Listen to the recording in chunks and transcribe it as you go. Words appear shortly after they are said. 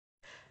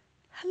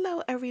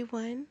Hello,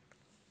 everyone.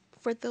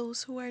 For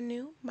those who are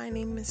new, my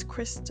name is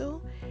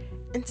Crystal.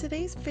 In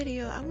today's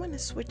video, I want to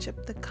switch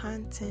up the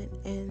content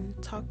and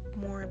talk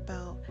more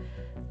about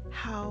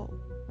how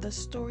the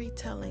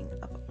storytelling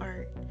of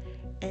art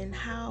and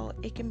how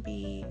it can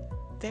be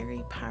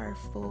very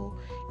powerful.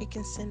 It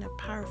can send a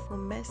powerful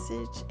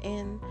message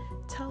and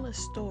tell a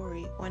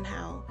story on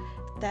how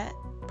that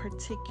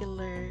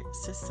particular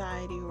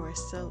society or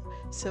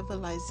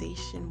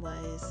civilization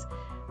was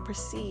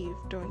perceived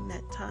during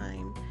that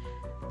time.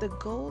 The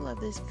goal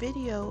of this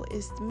video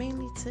is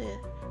mainly to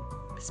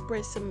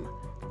spread some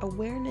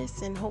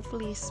awareness and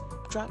hopefully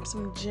drop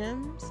some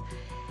gems.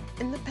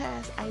 In the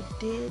past, I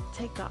did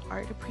take an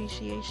art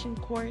appreciation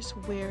course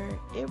where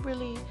it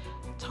really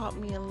taught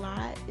me a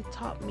lot. It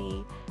taught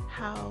me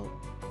how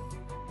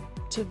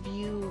to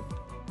view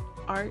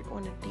art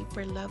on a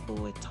deeper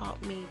level. It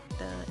taught me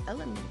the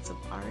elements of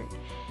art.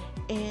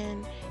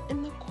 And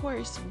in the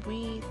course,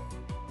 we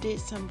did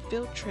some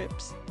field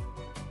trips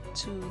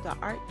to the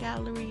art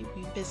gallery.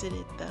 We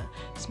visited the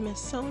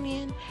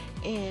Smithsonian,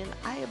 and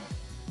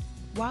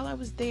while I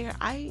was there,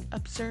 I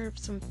observed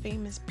some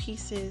famous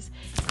pieces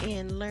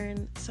and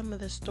learned some of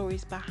the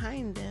stories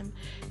behind them.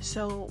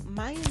 So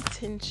my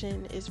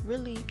intention is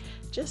really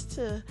just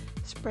to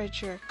spread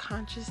your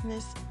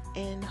consciousness,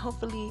 and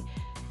hopefully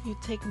you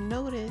take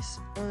notice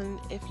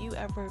on if you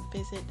ever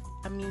visit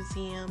a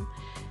museum.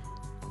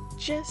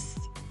 Just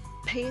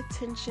pay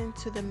attention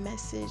to the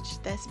message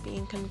that's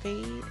being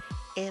conveyed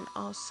and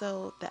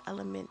also the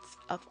elements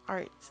of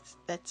art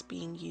that's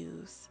being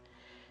used.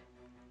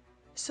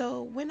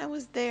 So when I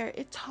was there,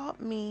 it taught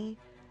me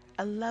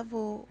a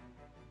level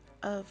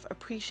of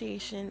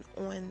appreciation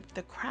on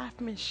the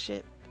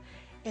craftsmanship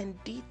and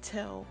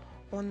detail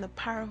on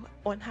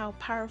how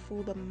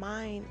powerful the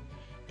mind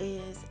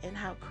is and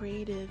how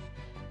creative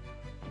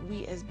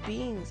we as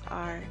beings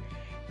are.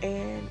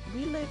 And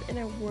we live in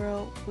a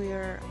world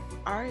where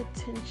our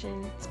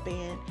attention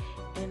span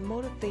and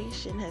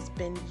motivation has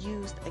been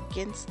used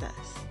against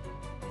us.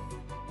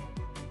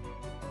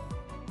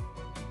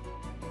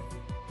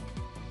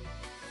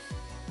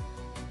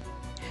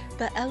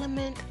 The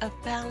element of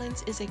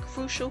balance is a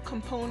crucial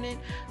component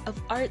of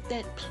art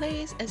that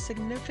plays a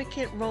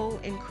significant role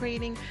in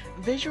creating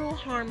visual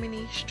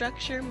harmony,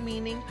 structure,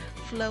 meaning,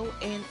 flow,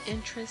 and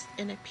interest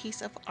in a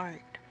piece of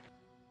art.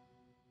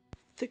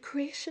 The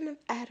Creation of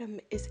Adam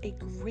is a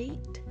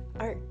great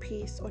art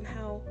piece on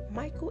how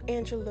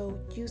Michelangelo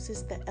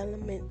uses the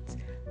elements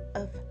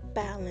of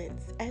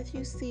balance. As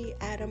you see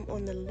Adam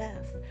on the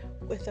left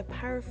with a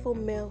powerful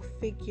male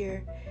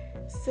figure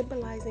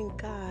symbolizing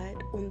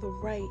God on the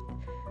right,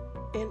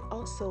 and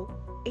also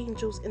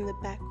angels in the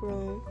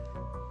background,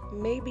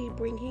 maybe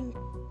bringing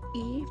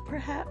Eve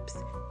perhaps,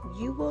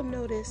 you will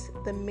notice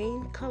the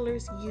main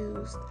colors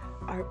used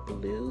are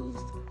blues,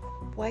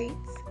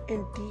 whites,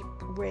 and deep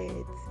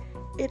reds.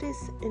 It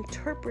is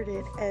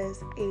interpreted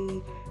as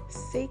a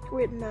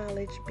sacred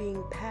knowledge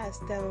being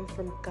passed down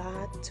from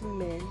God to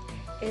men,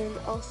 and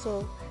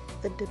also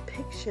the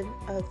depiction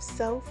of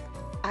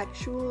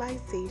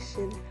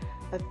self-actualization,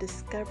 of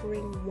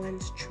discovering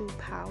one's true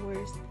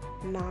powers,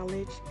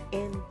 knowledge,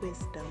 and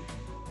wisdom.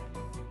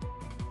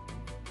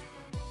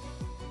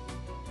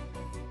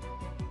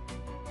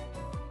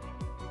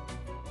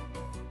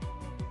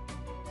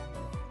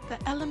 The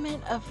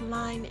element of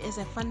line is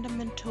a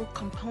fundamental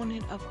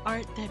component of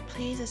art that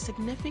plays a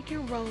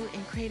significant role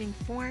in creating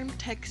form,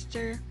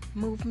 texture,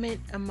 movement,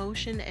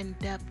 emotion, and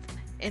depth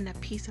in a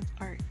piece of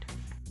art.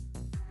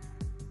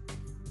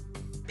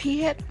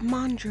 Piet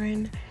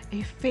Mondrian,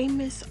 a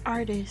famous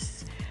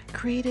artist,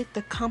 created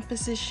the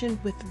composition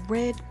with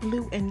red,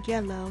 blue, and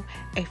yellow,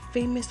 a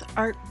famous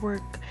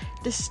artwork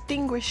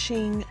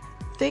distinguishing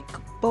thick,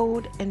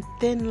 bold, and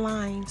thin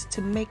lines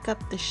to make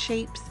up the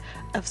shapes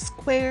of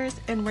squares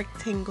and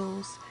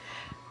rectangles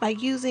by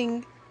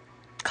using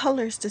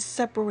colors to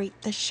separate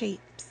the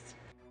shapes.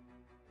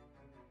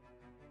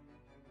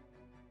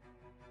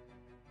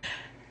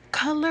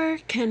 Color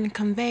can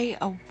convey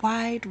a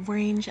wide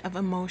range of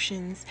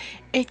emotions.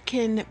 It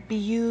can be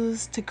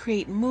used to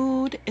create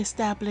mood,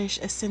 establish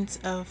a sense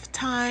of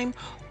time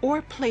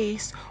or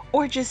place,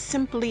 or just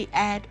simply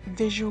add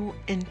visual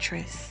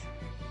interest.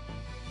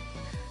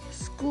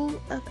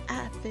 School of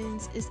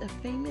Athens is a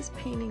famous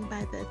painting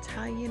by the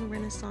Italian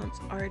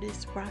Renaissance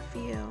artist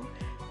Raphael.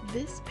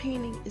 This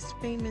painting is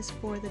famous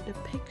for the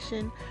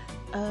depiction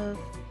of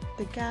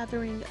the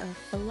gathering of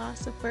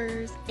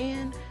philosophers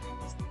and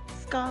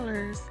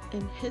scholars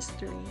in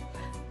history.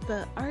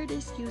 The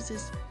artist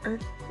uses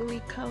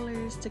earthly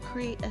colors to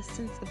create a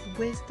sense of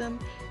wisdom,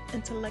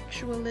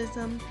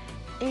 intellectualism,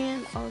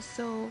 and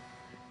also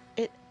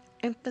it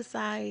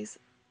emphasizes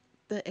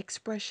the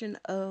expression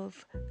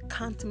of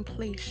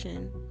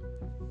contemplation.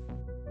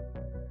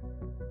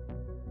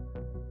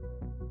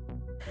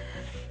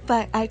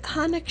 The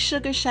iconic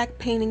Sugar Shack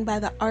painting by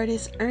the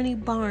artist Ernie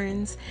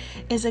Barnes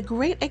is a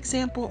great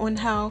example on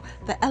how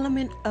the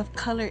element of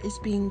color is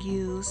being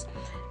used.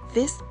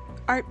 This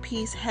art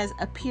piece has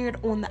appeared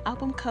on the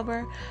album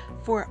cover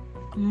for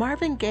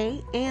Marvin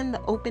Gaye and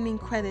the opening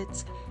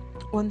credits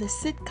on the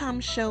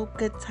sitcom show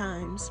Good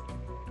Times.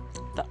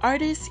 The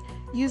artist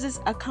uses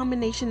a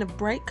combination of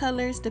bright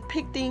colors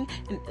depicting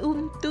an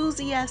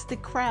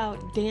enthusiastic crowd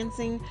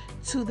dancing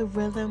to the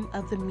rhythm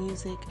of the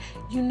music.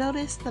 You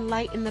notice the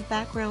light in the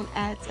background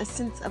adds a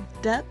sense of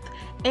depth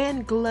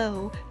and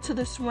glow to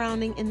the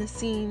surrounding in the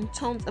scene.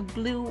 Tones of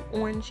blue,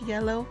 orange,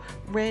 yellow,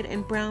 red,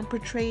 and brown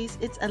portrays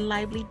it's a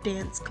lively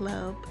dance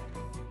club.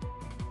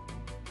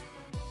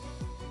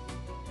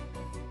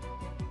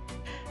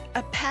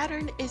 A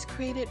pattern is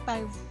created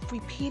by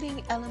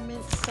repeating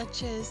elements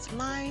such as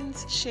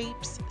lines,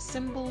 shapes,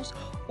 symbols,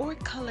 or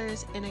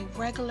colors in a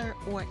regular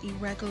or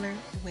irregular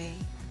way.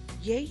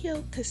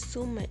 Yayoi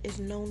Kusama is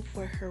known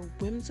for her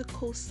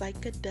whimsical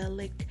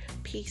psychedelic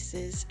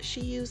pieces.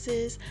 She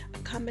uses a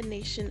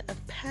combination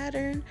of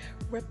pattern,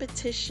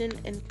 repetition,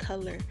 and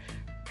color.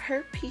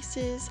 Her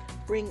pieces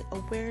bring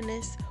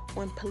awareness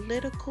on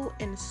political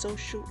and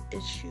social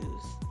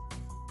issues.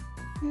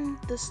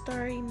 The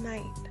Starry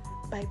Night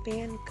by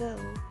Van Gogh,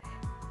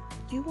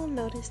 you will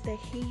notice that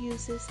he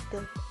uses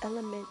the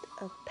element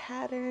of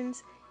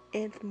patterns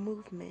and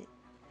movement.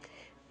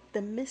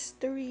 The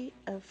mystery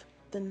of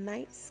the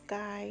night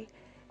sky,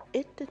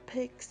 it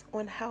depicts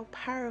on how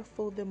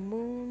powerful the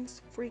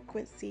moon's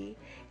frequency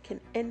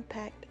can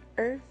impact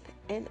Earth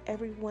and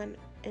everyone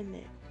in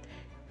it.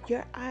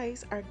 Your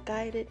eyes are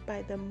guided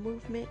by the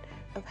movement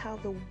of how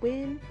the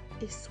wind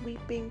is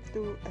sweeping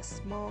through a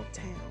small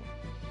town.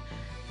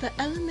 The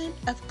element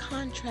of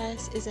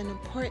contrast is an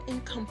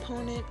important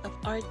component of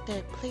art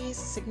that plays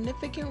a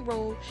significant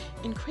role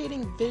in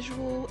creating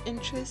visual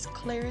interest,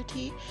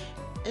 clarity,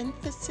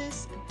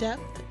 emphasis,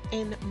 depth,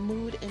 and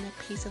mood in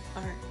a piece of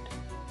art.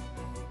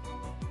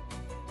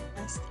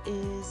 Next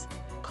is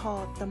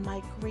called the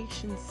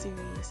Migration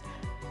series.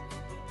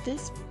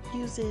 This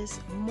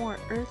uses more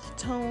earth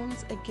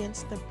tones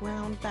against the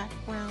brown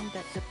background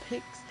that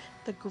depicts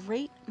the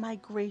Great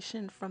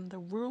Migration from the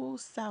rural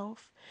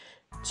South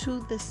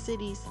to the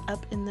cities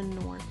up in the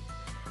north.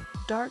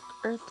 Dark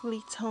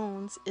earthly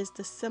tones is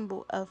the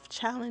symbol of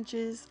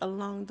challenges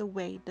along the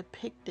way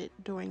depicted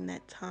during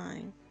that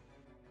time.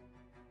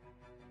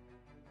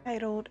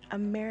 Titled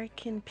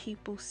American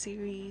People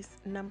Series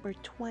number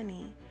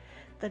 20,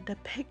 the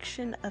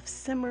depiction of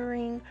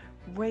simmering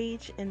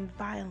rage and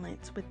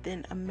violence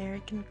within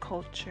American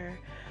culture,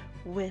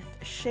 with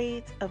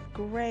shades of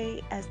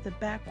gray as the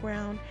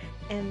background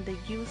and the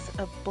use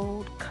of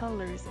bold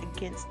colors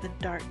against the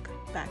dark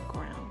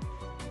background.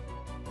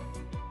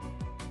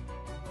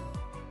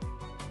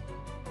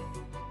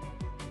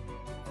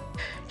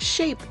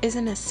 Shape is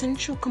an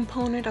essential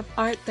component of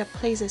art that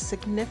plays a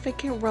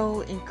significant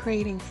role in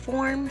creating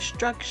form,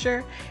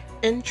 structure,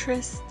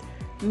 interest,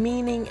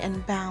 meaning,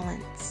 and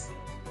balance.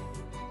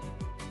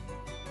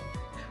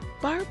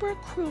 Barbara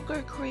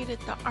Kruger created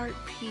the art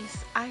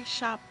piece I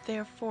Shop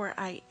Therefore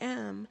I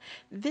Am.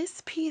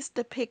 This piece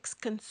depicts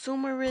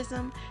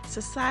consumerism,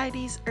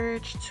 society's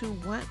urge to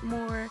want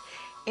more,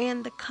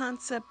 and the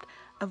concept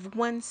of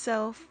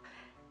oneself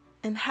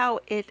and how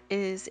it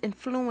is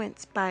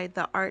influenced by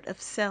the art of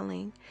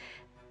selling.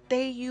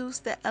 They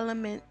use the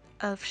element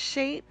of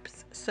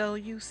shapes, so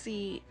you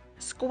see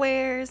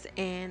squares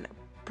and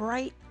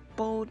bright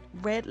bold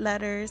red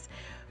letters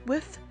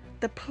with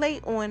the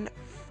play on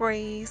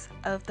phrase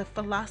of the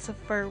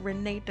philosopher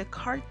Rene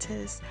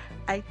Descartes,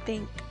 I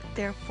think,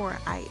 therefore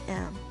I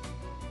am.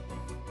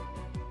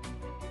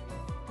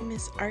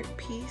 This art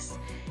piece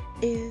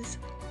is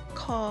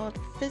called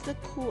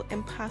Physical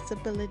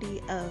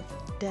Impossibility of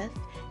Death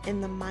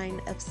in the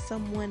Mind of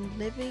Someone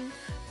Living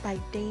by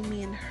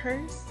Damien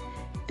Hirst.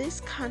 This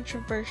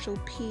controversial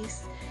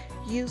piece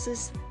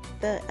uses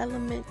the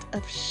element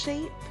of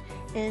shape,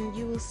 and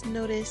you will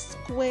notice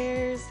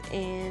squares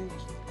and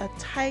a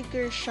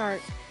tiger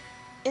shark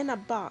in a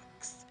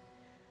box.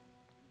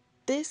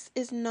 This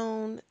is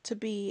known to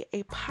be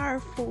a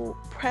powerful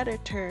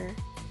predator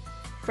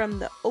from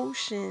the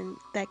ocean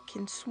that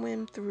can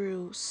swim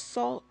through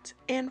salt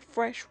and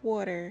fresh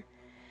water,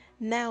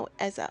 now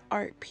as an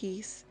art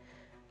piece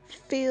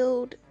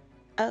filled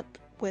up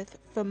with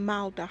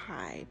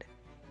formaldehyde.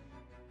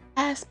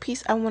 Last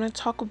piece I want to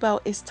talk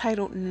about is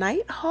titled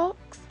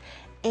Nighthawks,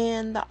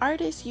 and the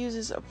artist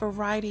uses a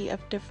variety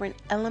of different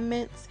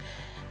elements.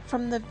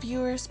 From the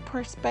viewer's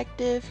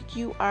perspective,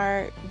 you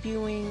are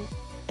viewing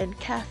a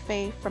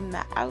cafe from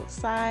the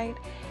outside,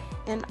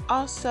 and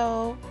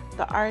also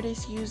the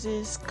artist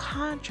uses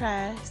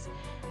contrast,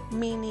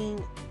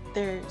 meaning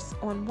there's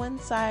on one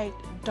side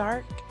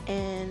dark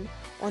and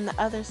on the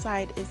other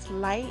side is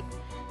light.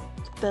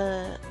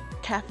 The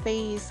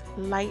cafe's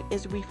light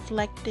is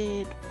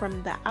reflected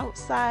from the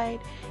outside,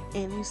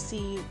 and you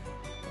see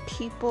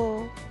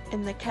people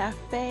in the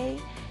cafe,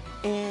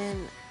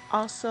 and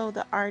also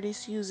the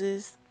artist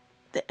uses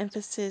the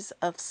emphasis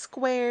of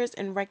squares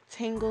and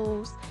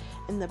rectangles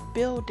in the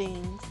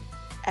buildings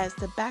as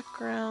the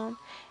background,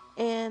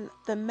 and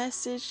the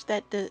message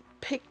that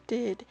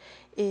depicted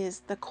is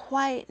the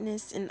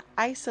quietness and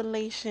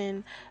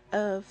isolation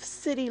of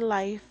city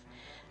life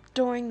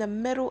during the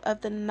middle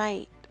of the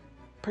night,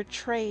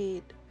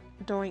 portrayed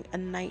during a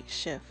night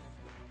shift.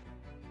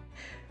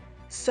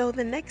 So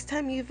the next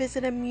time you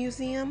visit a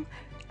museum,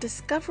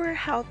 discover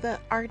how the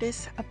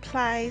artist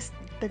applies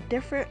the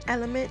different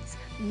elements.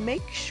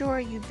 Make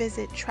sure you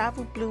visit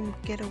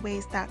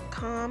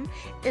travelbloomgetaways.com.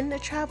 In the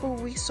travel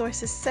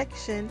resources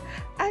section,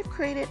 I've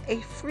created a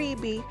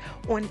freebie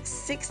on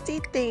 60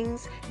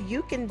 things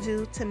you can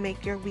do to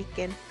make your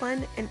weekend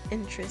fun and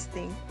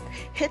interesting.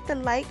 Hit the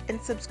like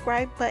and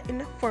subscribe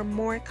button for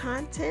more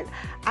content.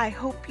 I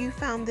hope you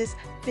found this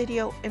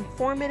video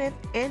informative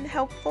and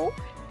helpful.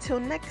 Till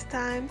next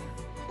time,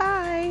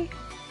 bye!